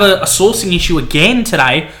also have a sourcing issue again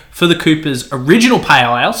today for the Coopers original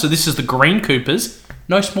pale ale. So this is the green Coopers.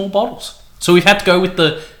 No small bottles. So we've had to go with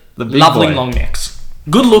the big lovely boy. long necks.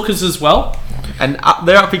 Good lookers as well. And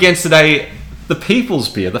they're up against today the people's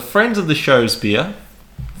beer, the friends of the show's beer.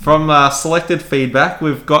 From selected feedback,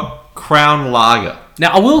 we've got Crown Lager.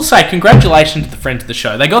 Now, I will say, congratulations to the friends of the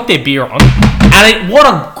show. They got their beer on, and what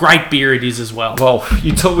a great beer it is as well. Well,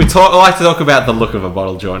 I like to talk about the look of a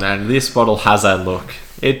bottle, John, and this bottle has a look.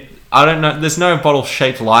 I don't know, there's no bottle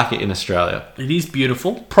shaped like it in Australia. It is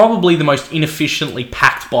beautiful. Probably the most inefficiently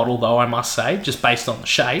packed bottle, though, I must say, just based on the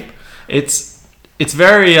shape. It's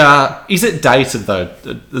very... is it dated, though?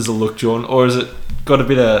 There's a look, John, or has it got a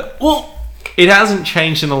bit of... Well, it hasn't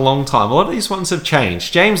changed in a long time. A lot of these ones have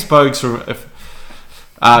changed. James Bogue's, we're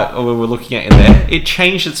looking at in there, it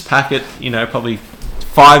changed its packet, probably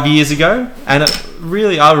 5 years ago, and I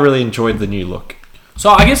really enjoyed the new look. So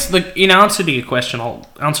I guess in answer to your question, I'll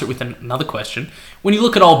answer it with another question. When you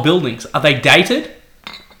look at old buildings, are they dated?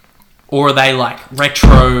 Or are they like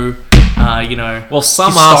retro, Well,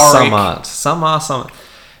 some historic? are, some aren't. Some aren't.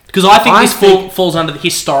 Because I think this falls under the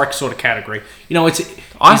historic sort of category.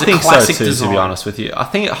 I think so too, design. to be honest with you. I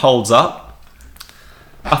think it holds up.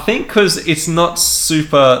 I think because it's not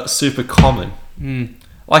super, super common.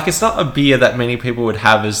 Like, it's not a beer that many people would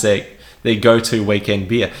have as their go-to weekend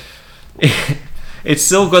beer. It's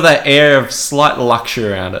still got that air of slight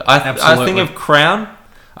luxury around it. I think of Crown,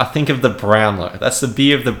 I think of the Brownlow. That's the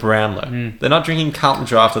beer of the Brownlow. They're not drinking Carlton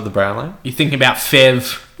Draft of the Brownlow. You're thinking about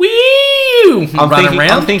Fev. Woo!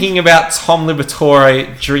 I'm thinking about Tom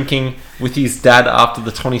Liberatore drinking with his dad after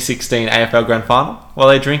the 2016 AFL Grand Final while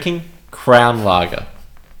they're drinking Crown Lager.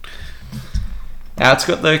 Now it's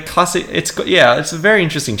got the classic. It's a very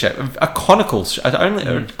interesting shape. A conical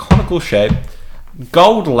shape,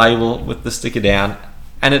 gold label with the sticker down,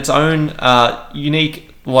 and its own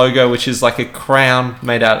unique logo, which is like a crown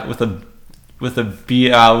made out with a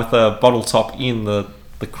beer with a bottle top in the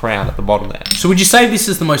crown at the bottom there. So would you say this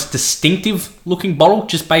is the most distinctive looking bottle,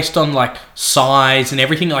 just based on like size and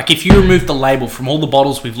everything? Like, if you remove the label from all the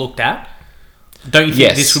bottles we've looked at, don't you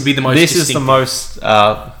think this would be the most distinctive? This is the most...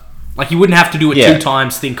 like, you wouldn't have to do a 2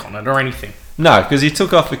 times think on it or anything. No, because you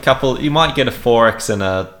took off a couple... You might get a Forex and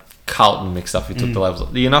a Carlton mixed up if you took the labels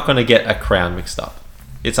off. You're not going to get a Crown mixed up.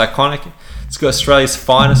 It's iconic. It's got Australia's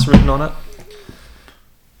finest written on it.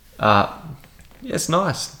 It's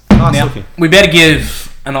nice. Nice looking. We better give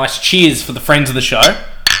a nice cheers for the friends of the show,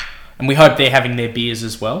 and we hope they're having their beers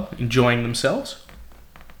as well, enjoying themselves.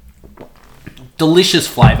 Delicious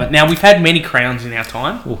flavour. Now, we've had many Crowns in our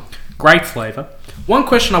time. Ooh. Great flavour. One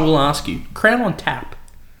question I will ask you: Crown on tap.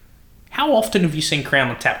 How often have you seen Crown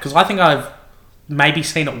on tap? Because I think I've maybe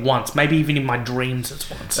seen it once, maybe even in my dreams it's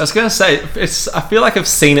once. I was going to say, I feel like I've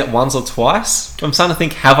seen it once or twice. I'm starting to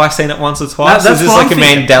think, have I seen it once or twice? That's Is this like a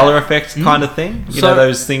Mandela effect kind of thing? You know,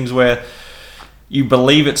 those things where you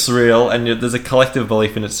believe it's real and there's a collective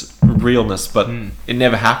belief in its realness, but it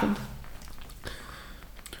never happened.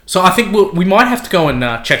 So I think we might have to go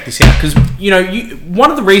and check this out, because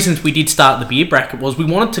one of the reasons we did start the beer bracket was we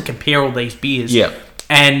wanted to compare all these beers. Yeah.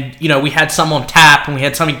 And, we had some on tap, and we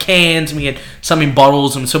had some in cans, and we had some in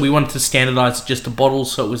bottles, and so we wanted to standardise just the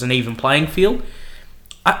bottles so it was an even playing field.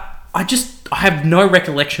 I have no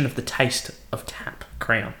recollection of the taste of tap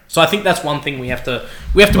Crown. So I think that's one thing we have to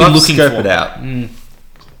be looking for. Scope it out.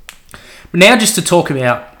 But now just to talk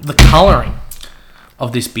about the colouring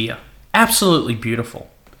of this beer. Absolutely beautiful.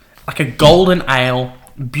 Like a golden ale.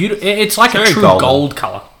 It's like a true gold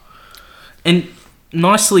colour. And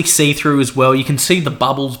nicely see-through as well. You can see the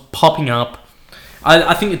bubbles popping up.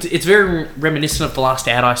 I think it's very reminiscent of the last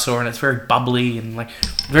ad I saw, and it's very bubbly and like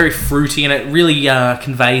very fruity, and it really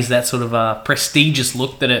conveys that sort of prestigious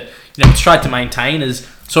look that it's tried to maintain as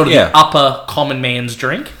sort of the upper common man's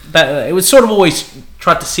drink. But it was sort of always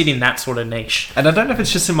tried to sit in that sort of niche. And I don't know if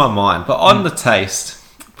it's just in my mind, but on the taste,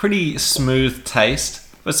 pretty smooth taste,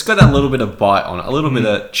 but it's got that little bit of bite on it, a little bit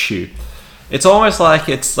of chew. It's almost like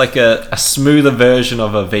it's like a smoother version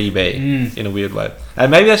of a VB in a weird way.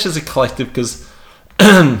 And maybe that's just a collective, because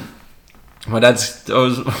my dad's...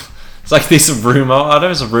 It's like this rumour. I don't know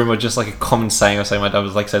if it's a rumour, just like a common saying or something. My dad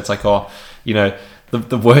was like, so it's like,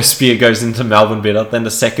 the worst beer goes into Melbourne bitter, then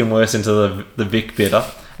the second worst into the Vic bitter,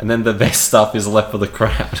 and then the best stuff is left for the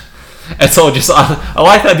crowd. It's all just... I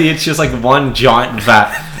like the idea. It's just like one giant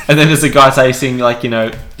vat. And then there's a guy tasting like,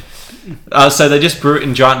 so they just brew it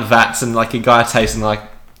in giant vats, and like a guy tasting like,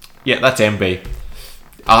 yeah, that's MB.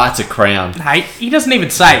 Oh, that's a Crown. Hey, he doesn't even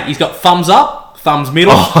say it. He's got thumbs up, thumbs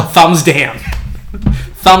middle, thumbs down.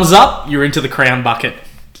 Thumbs up, you're into the Crown bucket.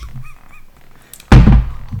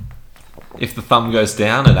 If the thumb goes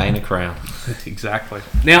down, it ain't a Crown. Exactly.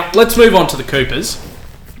 Now, let's move on to the Coopers.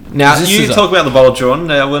 Now, you talk about the bottle, Jordan.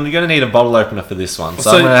 We're going to need a bottle opener for this one,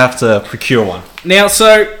 so I'm going to have to procure one. Now,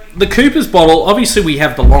 so the Cooper's bottle, obviously we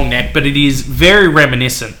have the long neck, but it is very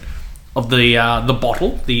reminiscent of the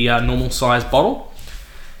bottle, the normal size bottle.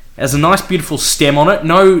 It has a nice, beautiful stem on it.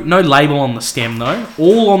 No label on the stem though.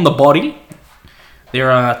 All on the body. There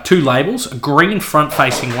are 2 labels, a green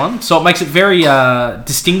front-facing one, so it makes it very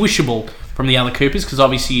distinguishable from the other Coopers, because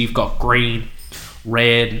obviously you've got green,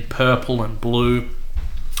 red, and purple, and blue,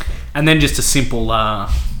 and then just a simple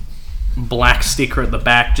black sticker at the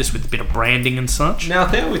back, just with a bit of branding and such. Now, I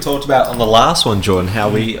think we talked about on the last one, Jordan, how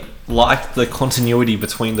we like the continuity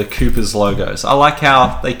between the Coopers logos. I like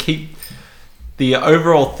how they keep the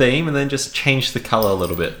overall theme and then just change the colour a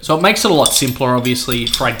little bit. So it makes it a lot simpler, obviously,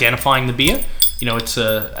 for identifying the beer. You know,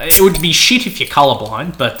 it would be shit if you're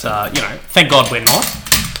colourblind, but, you know, thank God we're not.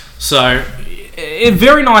 So, a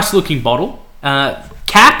very nice looking bottle.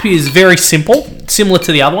 Cap is very simple, similar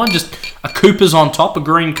to the other one, just a Coopers on top, a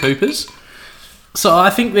green Coopers. So I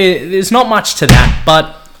think there's not much to that,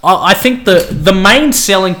 but I think the main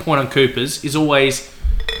selling point on Coopers is always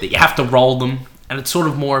that you have to roll them, and it's sort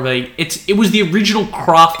of more of it was the original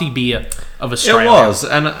crafty beer of Australia. It was,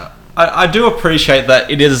 and I do appreciate that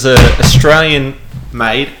it is Australian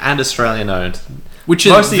made and Australian owned. Which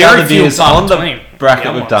is most of the very other beers on the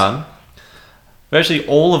bracket we've ones. done, virtually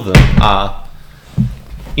all of them are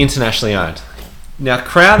internationally owned. Now,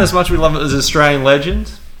 Crown, as much as we love it as Australian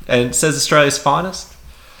legend, and it says Australia's finest,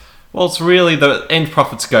 well, it's really the end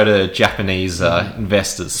profits go to Japanese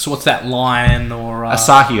investors. So what's that, Lion or...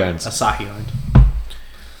 Asahi owns. Asahi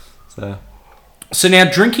owned. So now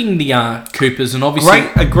drinking the Coopers, and obviously...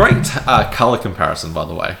 A great colour comparison, by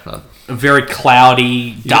the way. A very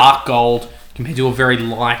cloudy, dark gold compared to a very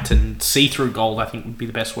light and see-through gold, I think would be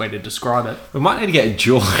the best way to describe it. We might need to get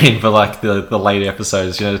Jewel in for like the later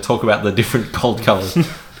episodes, you know, to talk about the different gold colours.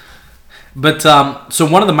 But, so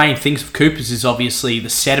one of the main things of Coopers is obviously the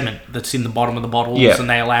sediment that's in the bottom of the bottles, and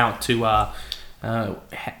they allow it to,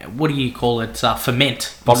 what do you call it,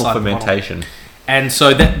 ferment. Bottle fermentation. And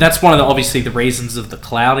so that's one of the, obviously, the reasons of the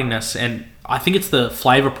cloudiness, and I think it's the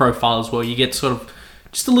flavour profile as well. You get sort of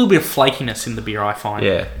just a little bit of flakiness in the beer, I find.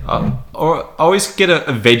 Yeah. I always get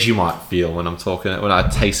a Vegemite feel when I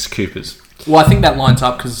taste Coopers. Well, I think that lines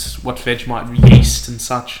up because what's Vegemite? Yeast and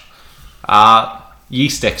such.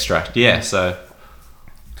 Yeast extract, yeah, so...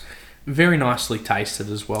 Very nicely tasted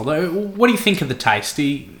as well. What do you think of the taste?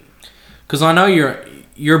 Because I know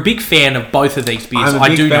you're a big fan of both of these beers. I'm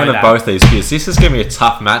a big fan of both these beers. This is going to be a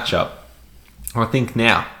tough matchup, I think,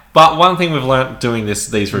 now. But one thing we've learnt doing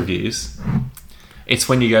these reviews, it's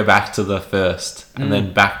when you go back to the first and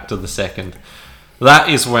then back to the second. That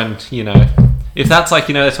is when, you know... If that's like,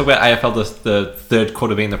 you know, they talk about AFL, the third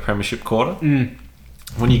quarter being the premiership quarter.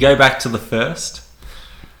 When you go back to the first...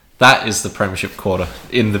 That is the premiership quarter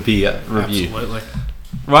in the beer review. Absolutely.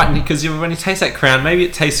 Right, because when you taste that Crown, maybe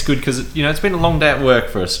it tastes good because, you know, it's been a long day at work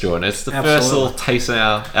for us, Jordan. It's the first little taste on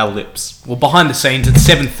our lips. Well, behind the scenes, it's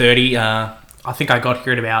 7:30. I think I got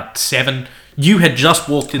here at about 7. You had just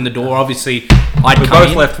walked in the door. Obviously, We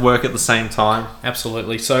both left work at the same time.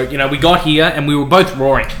 Absolutely. So, you know, we got here and we were both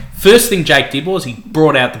roaring. First thing Jake did was he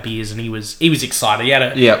brought out the beers and he was excited. He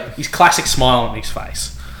had his classic smile on his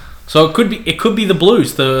face. So it could be the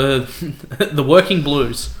blues, the working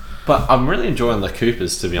blues. But I'm really enjoying the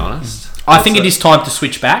Coopers, to be honest. I think it is time to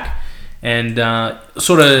switch back and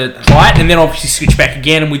sort of try it, and then obviously switch back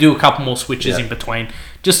again, and we do a couple more switches in between,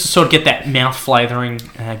 just to sort of get that mouth flavouring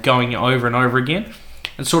going over and over again,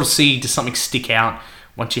 and sort of see does something stick out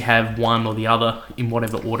once you have one or the other in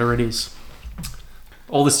whatever order it is.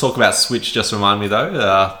 All this talk about switch just reminded me,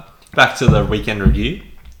 though, back to the weekend review.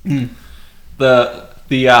 The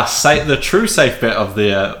true safe bet of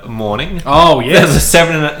the morning. Oh, yeah. There's a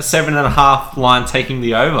 7.5 line taking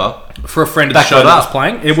the over. For a friend of the show that was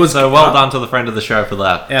playing. It was so well done to the friend of the show for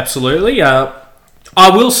that. Absolutely. I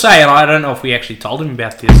will say, and I don't know if we actually told him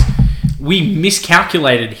about this, we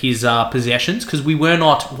miscalculated his possessions because we were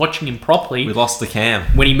not watching him properly. We lost the cam.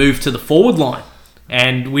 When he moved to the forward line.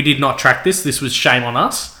 And we did not track this. This was shame on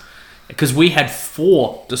us. Because we had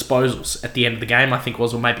 4 disposals at the end of the game, I think it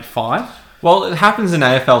was, or maybe 5. Well, it happens in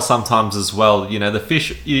AFL sometimes as well. You know,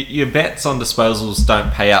 your bets on disposals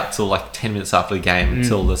don't pay out till like 10 minutes after the game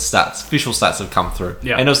until the official stats have come through.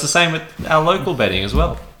 Yeah. And it was the same with our local betting as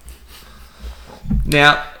well.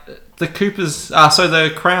 Now, the Coopers...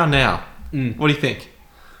 the Crown now. What do you think?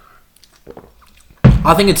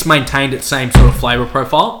 I think it's maintained its same sort of flavour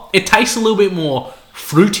profile. It tastes a little bit more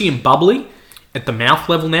fruity and bubbly at the mouth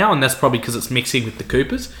level now, and that's probably because it's mixing with the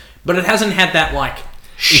Coopers. But it hasn't had that, like...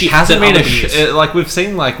 shift. It hasn't than been other beers. like we've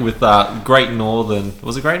seen like with Great Northern.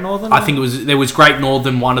 Was it Great Northern? I think there was Great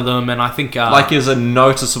Northern, one of them, and I think like there's a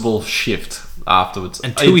noticeable shift afterwards.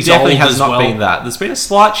 And it Tooheys definitely Old has as not well. been that. There's been a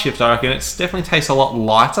slight shift, I reckon. It definitely tastes a lot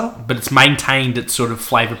lighter. but it's maintained its sort of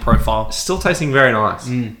flavour profile. Still tasting very nice.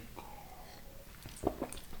 Mm.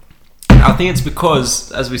 I think it's because,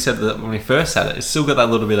 as we said that when we first had it, it's still got that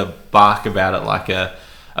little bit of bark about it, like a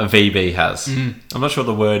VB has. I'm not sure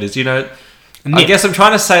what the word is. I Nip. guess I'm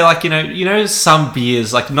trying to say, like, some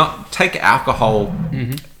beers, like, not take alcohol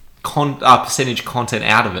percentage content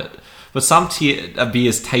out of it, but some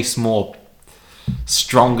beers taste more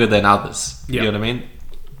stronger than others. Yeah. You know what I mean?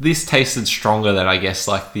 This tasted stronger than, I guess,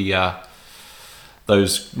 like the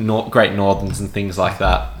those Great Northerns and things like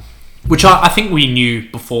that. Which I think we knew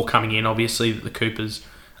before coming in, obviously, that the Coopers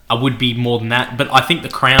would be more than that. But I think the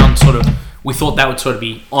Crown we thought that would sort of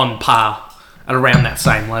be on par at around that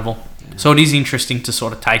same level. So it is interesting to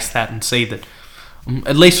sort of taste that and see that,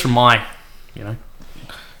 at least from my,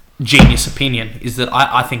 genius opinion, is that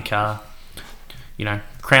I think,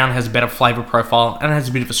 Crown has a better flavour profile and it has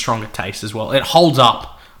a bit of a stronger taste as well. It holds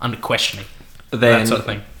up under questioning. Then, that sort of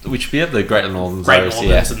thing. Which beer? The Great Northerns. Great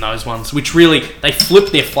Northerns and those ones, which really, they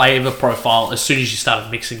flip their flavour profile as soon as you started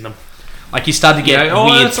mixing them. Like, you start to get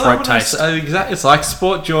weird throat taste. Exactly. It's like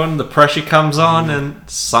sport, Jordan. The pressure comes on and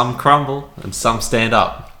some crumble and some stand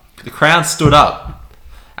up. The Crown stood up.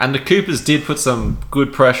 And the Coopers did put some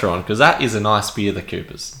good pressure on, because that is a nice beer, the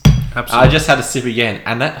Coopers. Absolutely. I just had a sip again,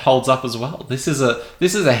 and that holds up as well. This is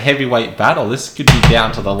a heavyweight battle. This could be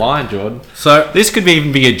down to the line, Jordan. So this could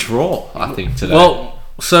even be a draw, I think, today. Well,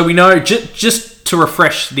 so we know, just to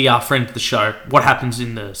refresh the friend of the show, what happens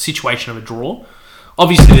in the situation of a draw.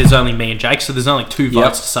 Obviously, there's only me and Jake, so there's only 2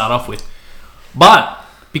 votes to start off with. But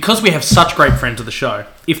because we have such great friends of the show,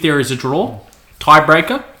 if there is a draw,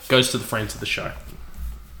 tiebreaker goes to the friends of the show.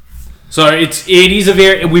 So it is a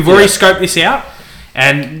very... We've already scoped this out,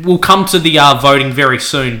 and we'll come to the voting very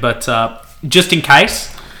soon. But just in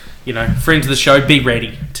case, friends of the show, be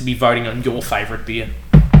ready to be voting on your favourite beer.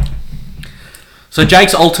 So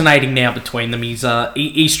Jake's alternating now between them. He's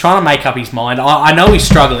trying to make up his mind. I know he's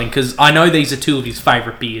struggling, because I know these are 2 of his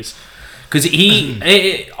favourite beers. Because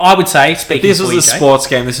I would say, speaking if this was a Jake, sports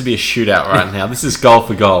game, this would be a shootout right now. This is goal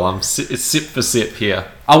for goal. It's sip for sip here.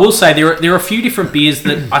 I will say there are a few different beers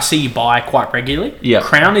that I see you buy quite regularly. Yeah.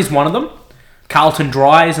 Crown is one of them. Carlton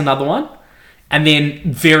Dry is another one. And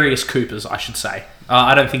then various Coopers, I should say.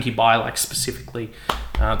 I don't think you buy like specifically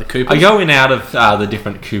the Coopers. I go in out of the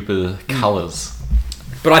different Cooper colours.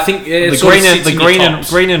 But I think the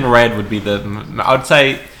green and red would be I would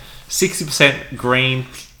say 60% green,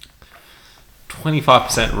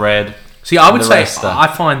 25% red. See, I would say I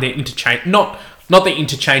find they're not they're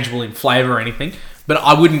interchangeable in flavour or anything, but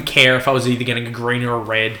I wouldn't care if I was either getting a green or a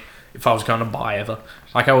red if I was going to buy either.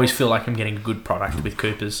 Like, I always feel like I'm getting a good product with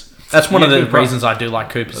Coopers. That's one of the reasons I do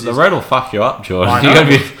like Coopers. The red will fuck you up, Jordan. I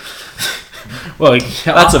know. Well,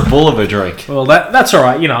 that's a bull of a drink. Well, that's all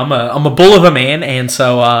right. I'm a bull of a man, and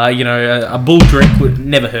so a bull drink would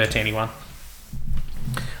never hurt anyone,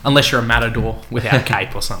 unless you're a matador without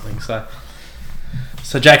cape or something.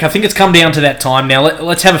 So Jake, I think it's come down to that time now.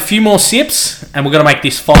 Let's have a few more sips, and we're going to make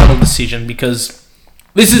this final decision, because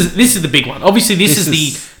this is the big one. Obviously, this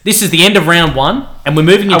is the end of round 1, and we're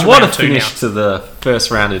moving into round 2 now. What a finish to the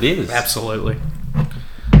first round it is. Absolutely.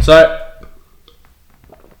 So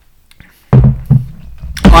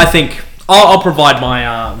I think I'll provide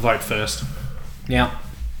my vote first. Now,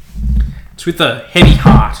 it's with a heavy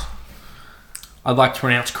heart. I'd like to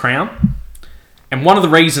pronounce Crown. And one of the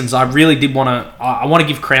reasons I really did I want to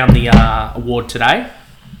give Crown the award today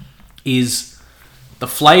is the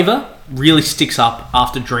flavour really sticks up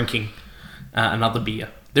after drinking another beer.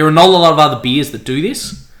 There are not a lot of other beers that do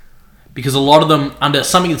this, because a lot of them, under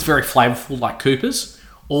something that's very flavourful like Cooper's,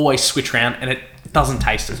 always switch around and it doesn't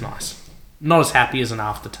taste as nice. Not as happy as an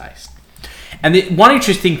aftertaste. And one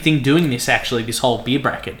interesting thing doing this whole beer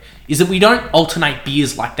bracket, is that we don't alternate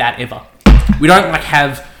beers like that ever. We don't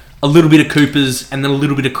have a little bit of Cooper's and then a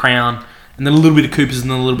little bit of Crown and then a little bit of Cooper's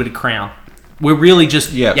and then a little bit of Crown. We're really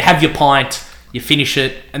just, you have your pint, you finish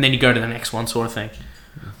it, and then you go to the next one, sort of thing.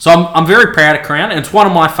 So I'm very proud of Crown, and it's one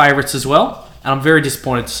of my favourites as well. And I'm very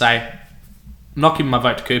disappointed to say, I'm not giving my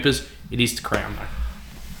vote to Cooper's. It is to Crown,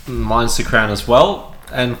 though. Mine's to Crown as well,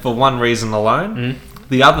 and for one reason alone.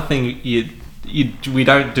 The other thing we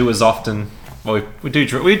don't do as often. Well, we do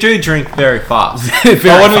drink very fast. But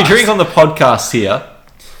when we drink on the podcast here,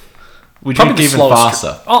 we drink even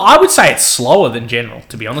faster. I would say it's slower than general,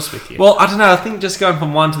 to be honest with you. Well, I don't know. I think just going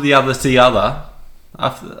from one to the other,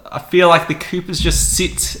 I feel like the Coopers just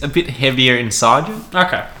sit a bit heavier inside you.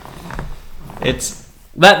 Okay. It's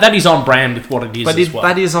that is on brand with what it is as well.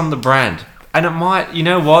 That is on the brand. And it might, you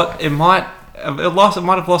know what? It might have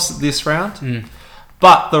lost this round.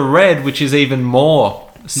 But the red, which is even more,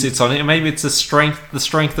 sits on it. And maybe it's the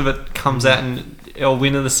strength of it comes out and it'll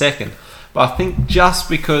win in the second. But I think just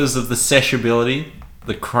because of the seshability,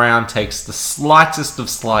 the Crown takes the slightest of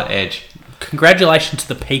slight edge. Congratulations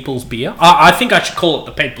to the People's Beer. I think I should call it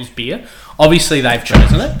the People's Beer. Obviously, they've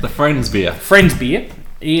chosen it. The Friends Beer. Friends Beer.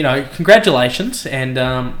 You know, congratulations. And,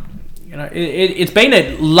 you know, it's been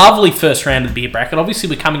a lovely first round of the beer bracket. Obviously,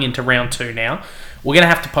 we're coming into round 2 now. We're going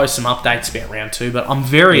to have to post some updates about round 2, but I'm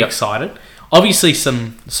very excited. Obviously,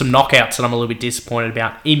 some knockouts that I'm a little bit disappointed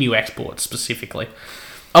about. Emu exports, specifically.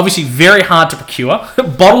 Obviously, very hard to procure.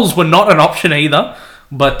 Bottles were not an option either,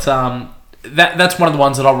 but that's one of the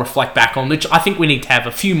ones that I'll reflect back on, which I think we need to have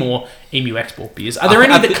a few more Emu export beers. Are there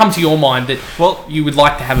any that come to your mind that you would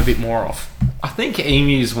like to have a bit more of? I think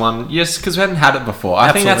Emu's one, yes, because we hadn't had it before.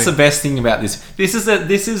 I think that's the best thing about this. This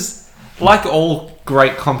is like all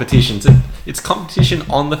great competitions. It's competition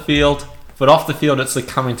on the field, but off the field, it's the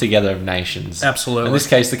coming together of nations. Absolutely. In this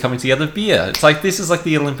case, the coming together of beer. It's like this is like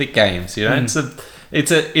the Olympic Games. You know,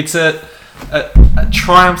 it's a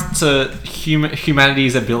triumph to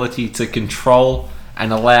humanity's ability to control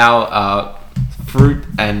and allow fruit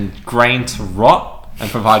and grain to rot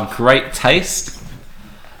and provide great taste.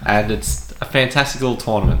 And it's a fantastic little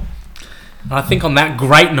tournament. I think on that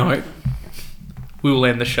great note, we will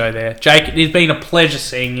end the show there. Jake, it has been a pleasure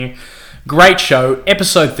seeing you. Great show.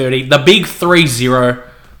 Episode 30. The big 3-0.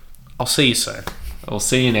 I'll see you soon. I'll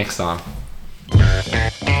see you next time.